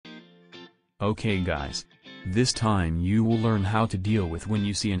Okay guys. This time you will learn how to deal with when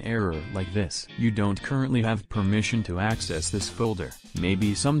you see an error like this. You don't currently have permission to access this folder.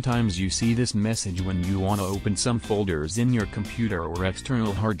 Maybe sometimes you see this message when you want to open some folders in your computer or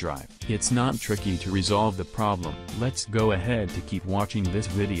external hard drive. It's not tricky to resolve the problem. Let's go ahead to keep watching this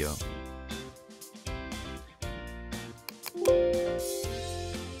video.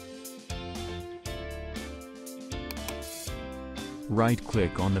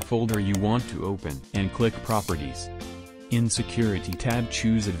 Right-click on the folder you want to open and click Properties. In Security tab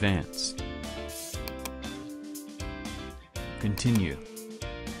choose Advanced. Continue.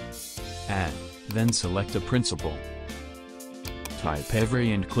 Add, then select a principal. Type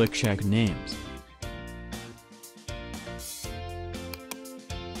every and click Check Names.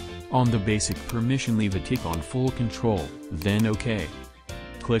 On the basic permission leave a tick on Full Control, then OK.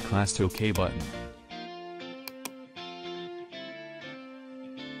 Click Last OK button.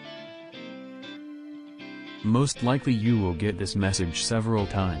 Most likely you will get this message several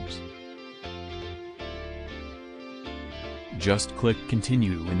times. Just click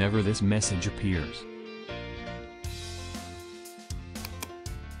Continue whenever this message appears.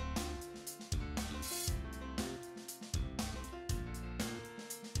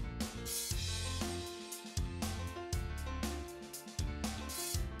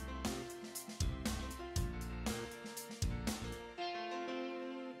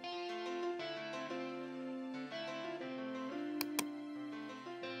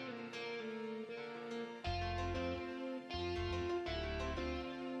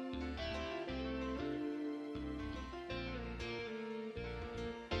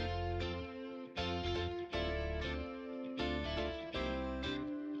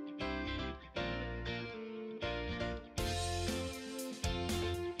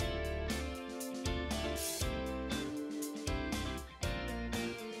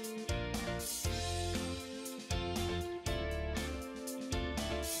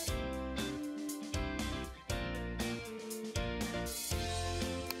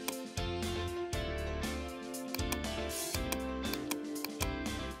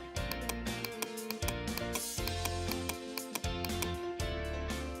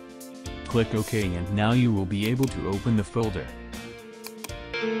 Click OK and now you will be able to open the folder.